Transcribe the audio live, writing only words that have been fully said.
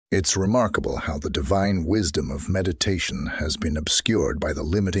It's remarkable how the divine wisdom of meditation has been obscured by the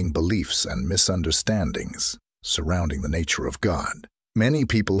limiting beliefs and misunderstandings surrounding the nature of God. Many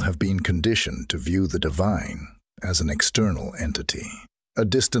people have been conditioned to view the divine as an external entity, a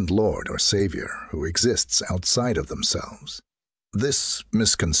distant Lord or Savior who exists outside of themselves. This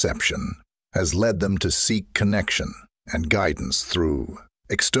misconception has led them to seek connection and guidance through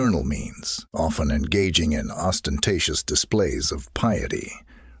external means, often engaging in ostentatious displays of piety,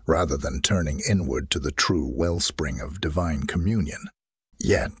 rather than turning inward to the true wellspring of divine communion.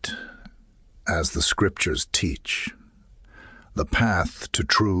 Yet, as the scriptures teach, the path to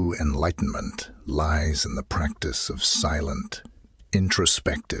true enlightenment lies in the practice of silent,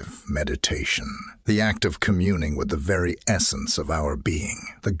 introspective meditation, the act of communing with the very essence of our being,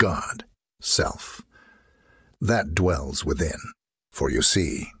 the God, self, that dwells within. For you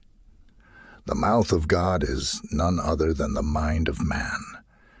see, the mouth of God is none other than the mind of man,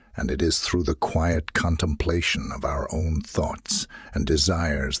 and it is through the quiet contemplation of our own thoughts and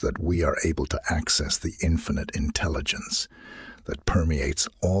desires that we are able to access the infinite intelligence that permeates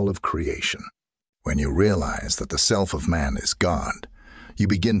all of creation. When you realize that the self of man is God, you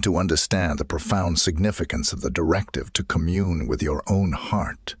begin to understand the profound significance of the directive to commune with your own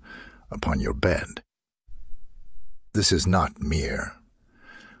heart upon your bed. This is not mere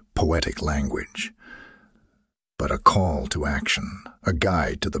poetic language, but a call to action, a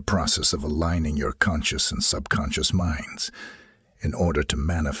guide to the process of aligning your conscious and subconscious minds in order to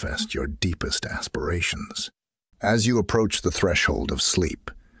manifest your deepest aspirations. As you approach the threshold of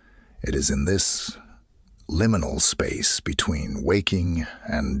sleep, it is in this liminal space between waking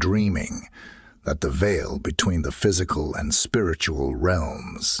and dreaming that the veil between the physical and spiritual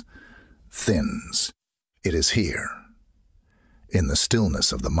realms thins. It is here, in the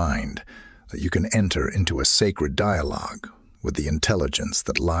stillness of the mind, that you can enter into a sacred dialogue with the intelligence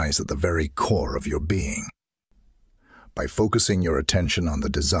that lies at the very core of your being. By focusing your attention on the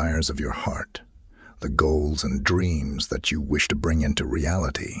desires of your heart, the goals and dreams that you wish to bring into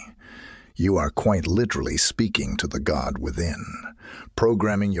reality, you are quite literally speaking to the God within,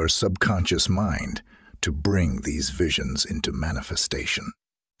 programming your subconscious mind to bring these visions into manifestation.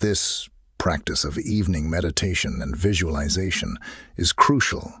 This practice of evening meditation and visualization is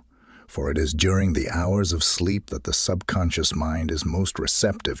crucial, for it is during the hours of sleep that the subconscious mind is most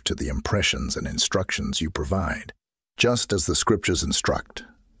receptive to the impressions and instructions you provide. Just as the scriptures instruct,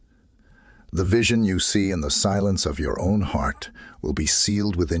 the vision you see in the silence of your own heart will be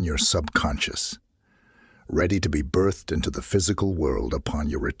sealed within your subconscious, ready to be birthed into the physical world upon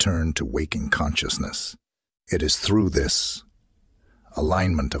your return to waking consciousness. It is through this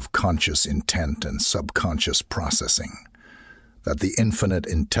alignment of conscious intent and subconscious processing that the infinite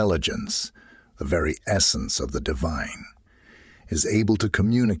intelligence, the very essence of the divine, is able to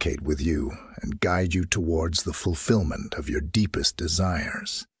communicate with you and guide you towards the fulfillment of your deepest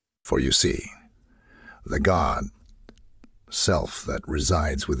desires. For you see, the God, self that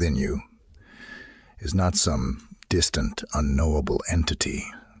resides within you, is not some distant, unknowable entity,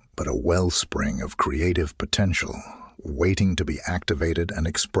 but a wellspring of creative potential waiting to be activated and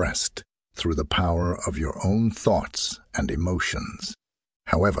expressed through the power of your own thoughts and emotions.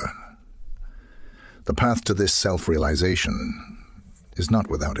 However, the path to this self-realization is not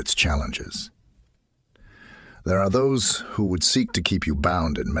without its challenges. There are those who would seek to keep you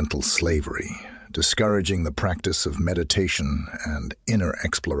bound in mental slavery, discouraging the practice of meditation and inner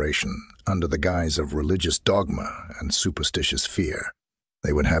exploration under the guise of religious dogma and superstitious fear.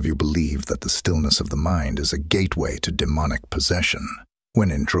 They would have you believe that the stillness of the mind is a gateway to demonic possession, when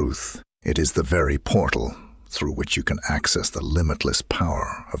in truth, it is the very portal through which you can access the limitless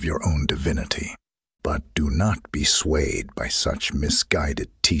power of your own divinity. But do not be swayed by such misguided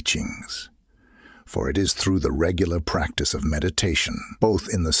teachings, for it is through the regular practice of meditation,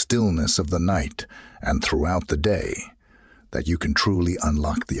 both in the stillness of the night and throughout the day, that you can truly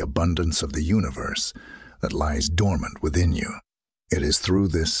unlock the abundance of the universe that lies dormant within you. It is through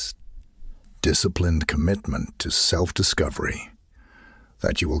this disciplined commitment to self-discovery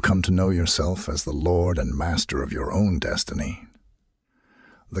that you will come to know yourself as the Lord and Master of your own destiny,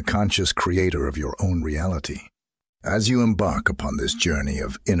 the conscious creator of your own reality. As you embark upon this journey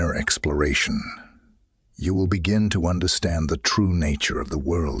of inner exploration, you will begin to understand the true nature of the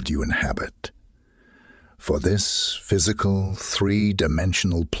world you inhabit. For this physical,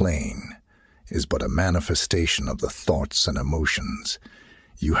 three-dimensional plane is but a manifestation of the thoughts and emotions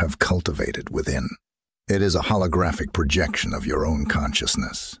you have cultivated within. It is a holographic projection of your own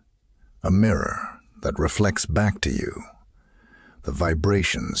consciousness, a mirror that reflects back to you the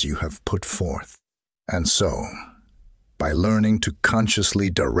vibrations you have put forth. And so, By learning to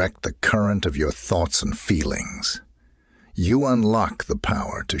consciously direct the current of your thoughts and feelings, you unlock the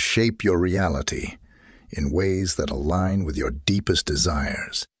power to shape your reality in ways that align with your deepest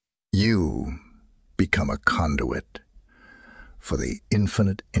desires. You become a conduit for the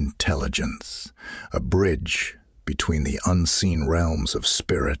infinite intelligence, a bridge between the unseen realms of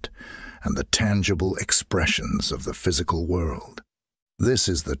spirit and the tangible expressions of the physical world. This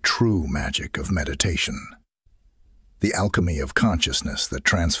is the true magic of meditation, the alchemy of consciousness that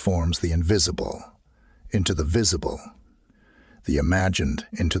transforms the invisible into the visible, the imagined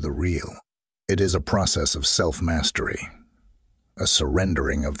into the real. It is a process of self-mastery, a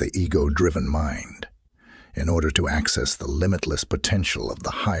surrendering of the ego-driven mind in order to access the limitless potential of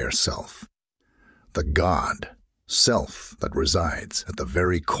the higher self, the God self that resides at the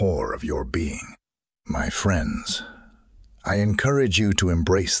very core of your being. My friends, I encourage you to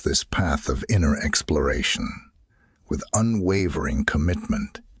embrace this path of inner exploration with unwavering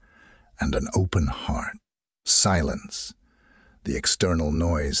commitment and an open heart. Silence the external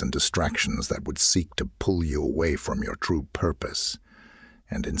noise and distractions that would seek to pull you away from your true purpose,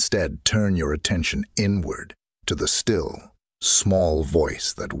 and instead turn your attention inward to the still, small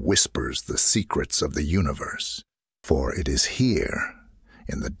voice that whispers the secrets of the universe. For it is here,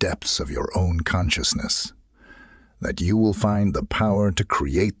 in the depths of your own consciousness, that you will find the power to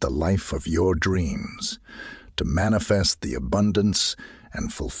create the life of your dreams, to manifest the abundance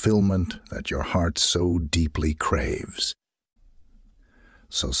and fulfillment that your heart so deeply craves.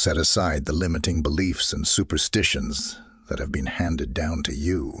 So set aside the limiting beliefs and superstitions that have been handed down to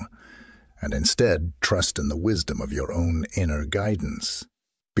you, and instead trust in the wisdom of your own inner guidance.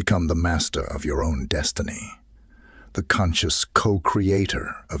 Become the master of your own destiny, the conscious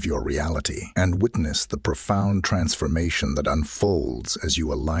co-creator of your reality, and witness the profound transformation that unfolds as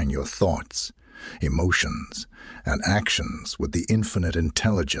you align your thoughts, emotions, and actions with the infinite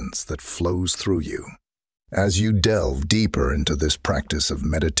intelligence that flows through you. As you delve deeper into this practice of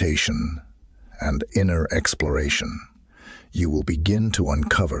meditation and inner exploration, you will begin to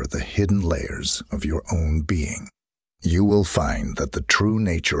uncover the hidden layers of your own being. You will find that the true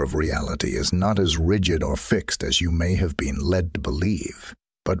nature of reality is not as rigid or fixed as you may have been led to believe,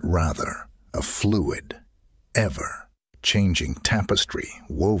 but rather a fluid, ever-changing tapestry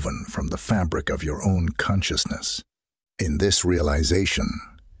woven from the fabric of your own consciousness. In this realization,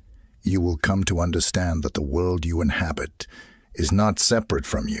 you will come to understand that the world you inhabit is not separate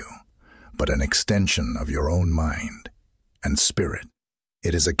from you, but an extension of your own mind and spirit.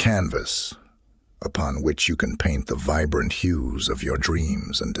 It is a canvas upon which you can paint the vibrant hues of your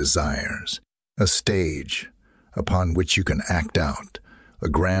dreams and desires, a stage upon which you can act out a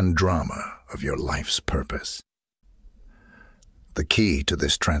grand drama of your life's purpose. The key to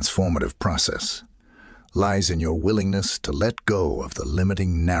this transformative process lies in your willingness to let go of the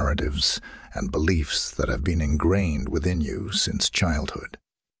limiting narratives and beliefs that have been ingrained within you since childhood.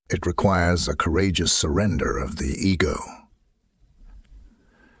 It requires a courageous surrender of the ego-driven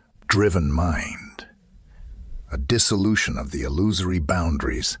mind, a dissolution of the illusory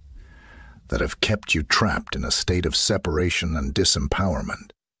boundaries that have kept you trapped in a state of separation and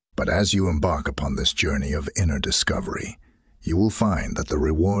disempowerment. But as you embark upon this journey of inner discovery, you will find that the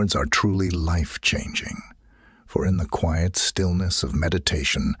rewards are truly life-changing. For in the quiet stillness of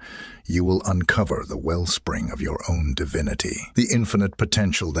meditation, you will uncover the wellspring of your own divinity, the infinite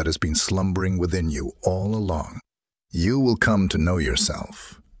potential that has been slumbering within you all along. You will come to know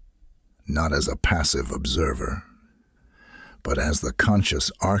yourself, not as a passive observer, but as the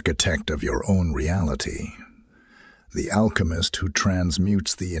conscious architect of your own reality, the alchemist who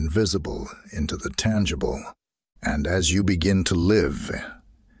transmutes the invisible into the tangible. And as you begin to live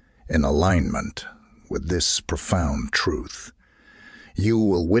in alignment with this profound truth, you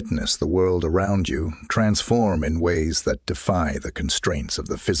will witness the world around you transform in ways that defy the constraints of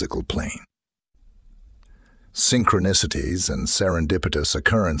the physical plane. Synchronicities and serendipitous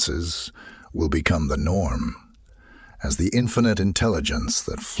occurrences will become the norm, as the infinite intelligence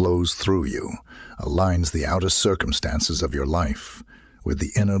that flows through you aligns the outer circumstances of your life with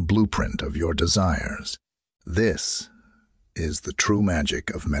the inner blueprint of your desires. This is the true magic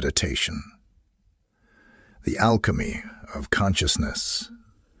of meditation, the alchemy of consciousness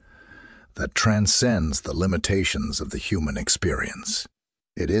that transcends the limitations of the human experience.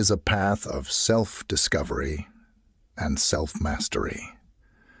 It is a path of self-discovery and self-mastery,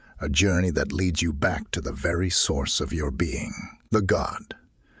 a journey that leads you back to the very source of your being, the God,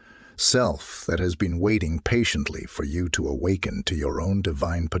 self that has been waiting patiently for you to awaken to your own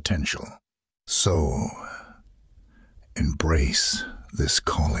divine potential. So, embrace this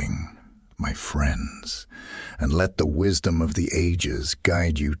calling, my friends, and let the wisdom of the ages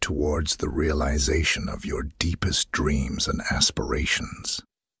guide you towards the realization of your deepest dreams and aspirations.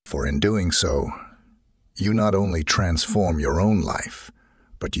 For in doing so, you not only transform your own life,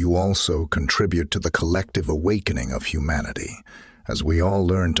 but you also contribute to the collective awakening of humanity, as we all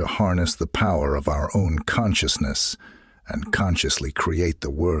learn to harness the power of our own consciousness and consciously create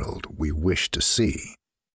the world we wish to see.